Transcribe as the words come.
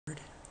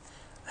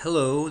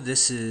Hello,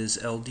 this is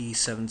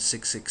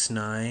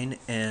LD7669,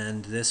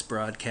 and this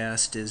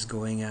broadcast is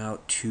going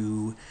out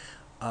to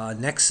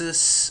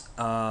Nexus.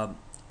 I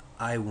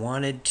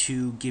wanted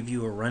to give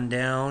you a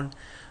rundown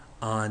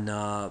on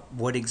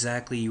what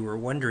exactly you were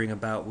wondering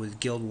about with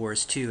Guild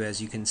Wars 2. As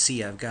you can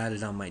see, I've got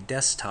it on my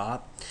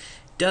desktop.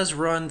 It does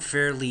run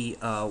fairly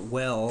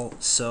well,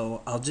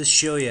 so I'll just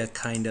show you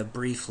kind of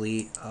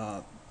briefly,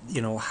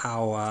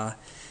 how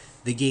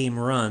the game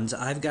runs.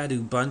 I've got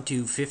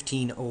Ubuntu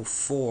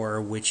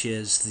 15.04, which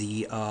is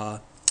the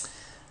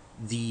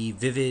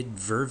Vivid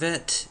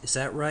Vervet. Is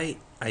that right?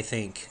 I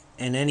think.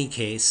 In any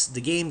case, the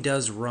game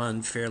does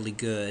run fairly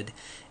good.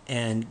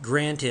 And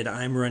granted,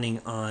 I'm running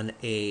on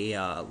a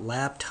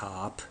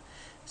laptop,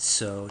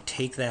 so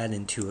take that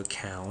into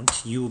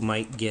account. You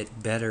might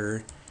get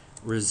better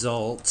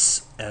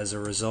results as a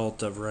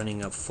result of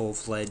running a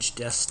full-fledged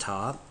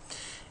desktop.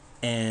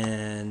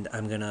 And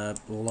I'm gonna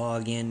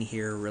log in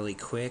here really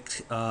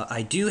quick.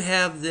 I do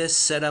have this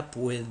set up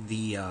with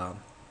the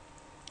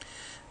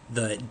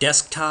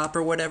desktop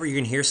or whatever.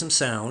 You're gonna hear some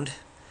sound,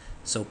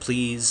 so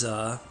please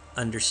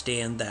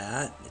understand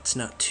that it's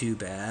not too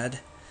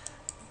bad.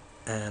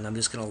 And I'm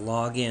just gonna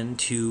log in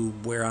to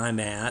where I'm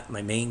at,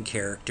 my main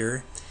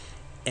character,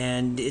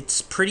 and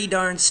it's pretty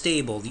darn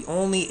stable. The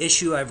only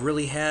issue I've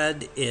really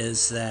had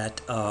is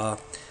that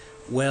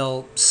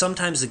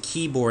sometimes the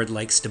keyboard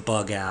likes to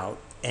bug out.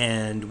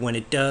 And when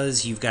it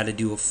does, you've got to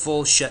do a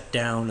full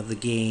shutdown of the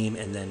game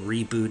and then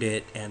reboot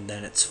it, and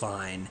then it's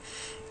fine.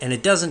 And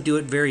it doesn't do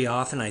it very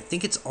often. I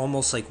think it's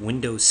almost like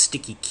Windows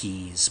sticky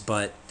keys,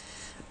 but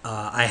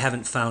I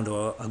haven't found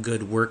a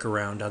good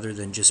workaround other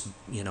than just,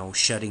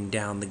 shutting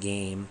down the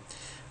game.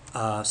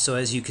 So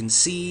as you can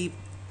see,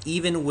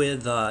 even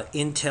with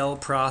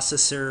Intel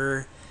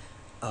processor,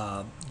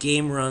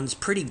 game runs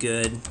pretty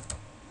good.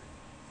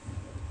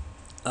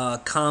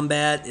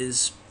 Combat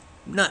is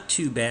not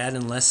too bad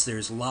unless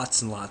there's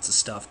lots and lots of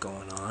stuff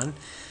going on.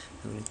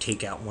 I'm going to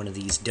take out one of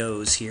these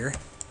does here.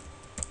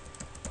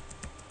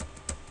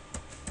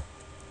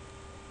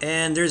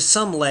 And there's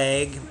some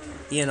lag,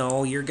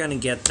 you're going to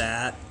get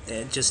that.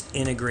 Just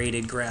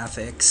integrated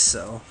graphics,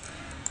 so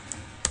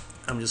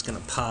I'm just going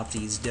to pop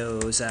these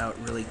does out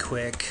really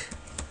quick.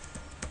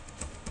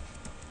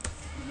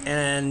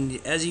 And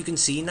as you can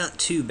see, not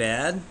too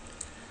bad.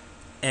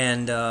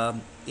 And,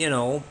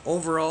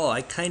 overall,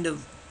 I kind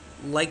of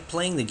like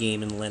playing the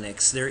game in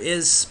Linux. There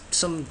is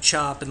some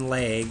chop and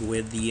lag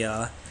with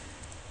the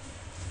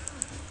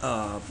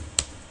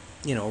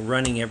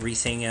running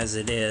everything as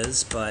it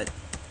is, but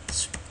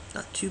it's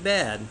not too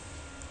bad.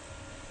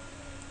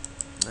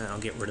 I'll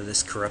get rid of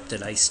this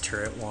corrupted ice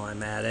turret while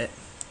I'm at it.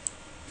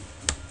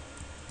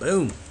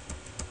 Boom.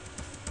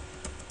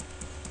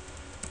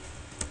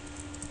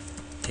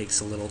 Takes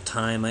a little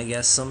time, I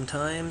guess,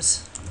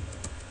 sometimes.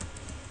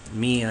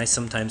 I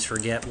sometimes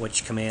forget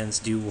which commands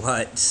do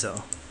what,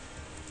 so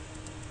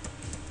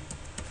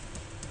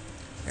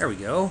there we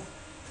go.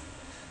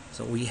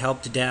 So we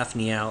helped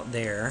Daphne out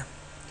there.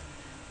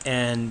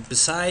 And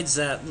besides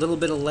that little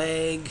bit of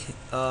lag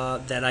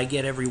that I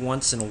get every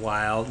once in a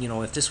while,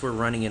 if this were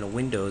running in a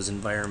Windows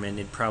environment,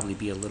 it'd probably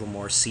be a little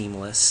more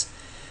seamless.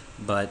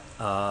 But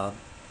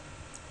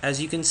as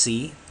you can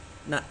see,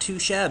 not too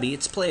shabby.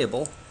 It's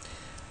playable.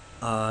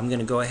 I'm going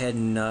to go ahead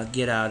and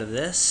get out of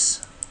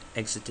this,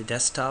 exit the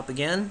desktop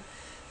again,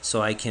 so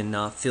I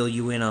can fill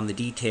you in on the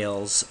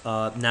details.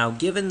 Now,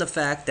 given the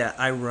fact that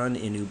I run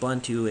in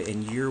Ubuntu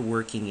and you're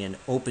working in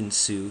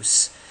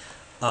OpenSUSE,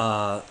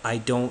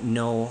 I don't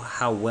know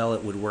how well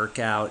it would work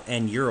out,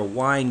 and you're a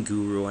wine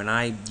guru and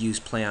I use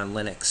Play on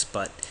Linux,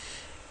 but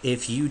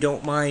if you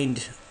don't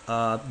mind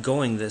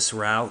going this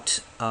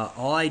route,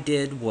 all I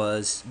did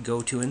was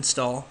go to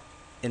install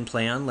in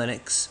Play on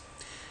Linux,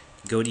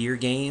 go to your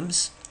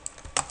games,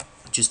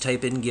 just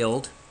type in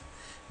Guild.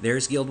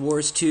 There's Guild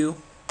Wars 2.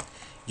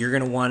 You're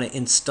going to want to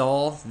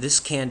install this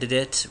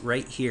candidate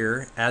right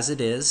here as it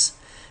is,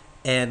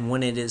 and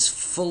when it is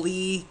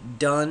fully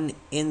done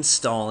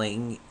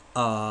installing,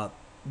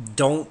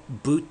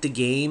 don't boot the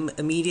game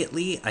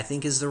immediately, I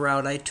think is the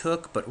route I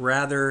took, but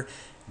rather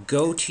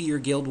go to your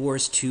Guild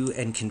Wars 2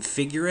 and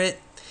configure it,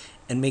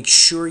 and make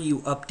sure you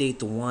update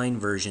the wine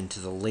version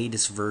to the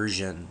latest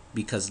version,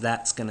 because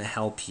that's going to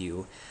help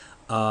you.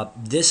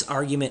 This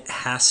argument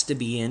has to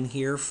be in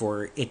here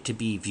for it to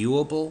be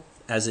viewable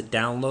as it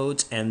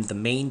downloads, and the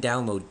main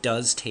download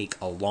does take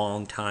a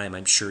long time,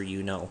 I'm sure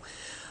you know.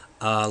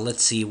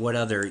 Let's see, what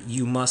other?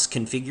 You must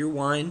configure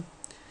wine,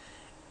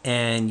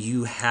 and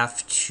you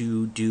have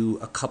to do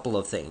a couple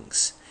of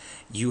things.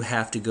 You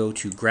have to go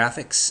to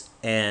graphics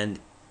and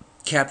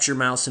capture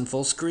mouse in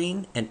full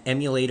screen and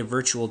emulate a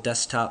virtual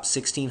desktop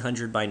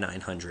 1600 by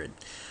 900.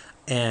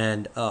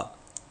 And, other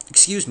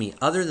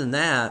than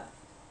that,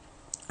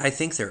 I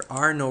think there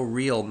are no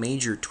real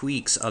major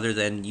tweaks other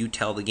than you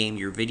tell the game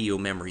your video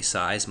memory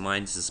size.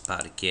 Mine's is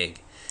about a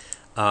gig.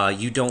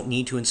 You don't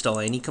need to install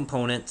any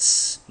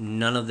components,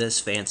 none of this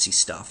fancy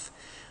stuff.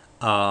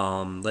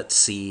 Let's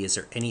see, is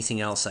there anything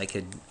else I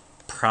could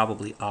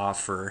probably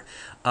offer?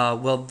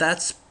 Well,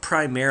 that's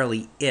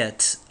primarily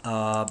it.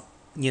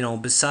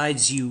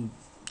 besides you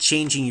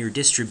changing your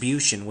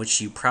distribution, which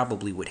you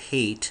probably would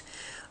hate,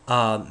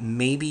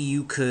 maybe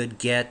you could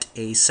get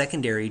a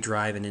secondary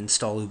drive and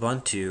install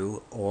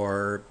Ubuntu,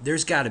 or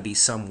there's got to be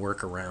some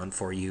workaround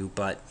for you.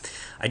 But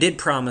I did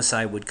promise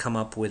I would come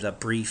up with a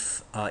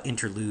brief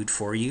interlude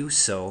for you,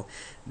 so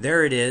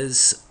there it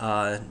is.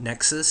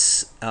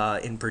 Nexus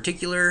in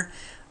particular.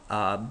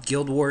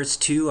 Guild Wars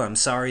 2, I'm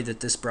sorry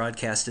that this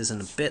broadcast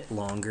isn't a bit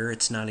longer.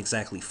 It's not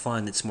exactly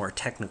fun, it's more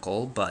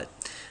technical, but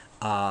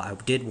I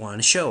did want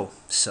to show.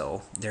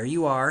 So there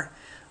you are.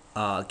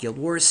 Guild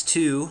Wars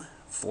 2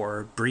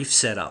 for brief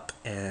setup,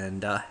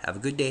 and have a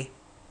good day.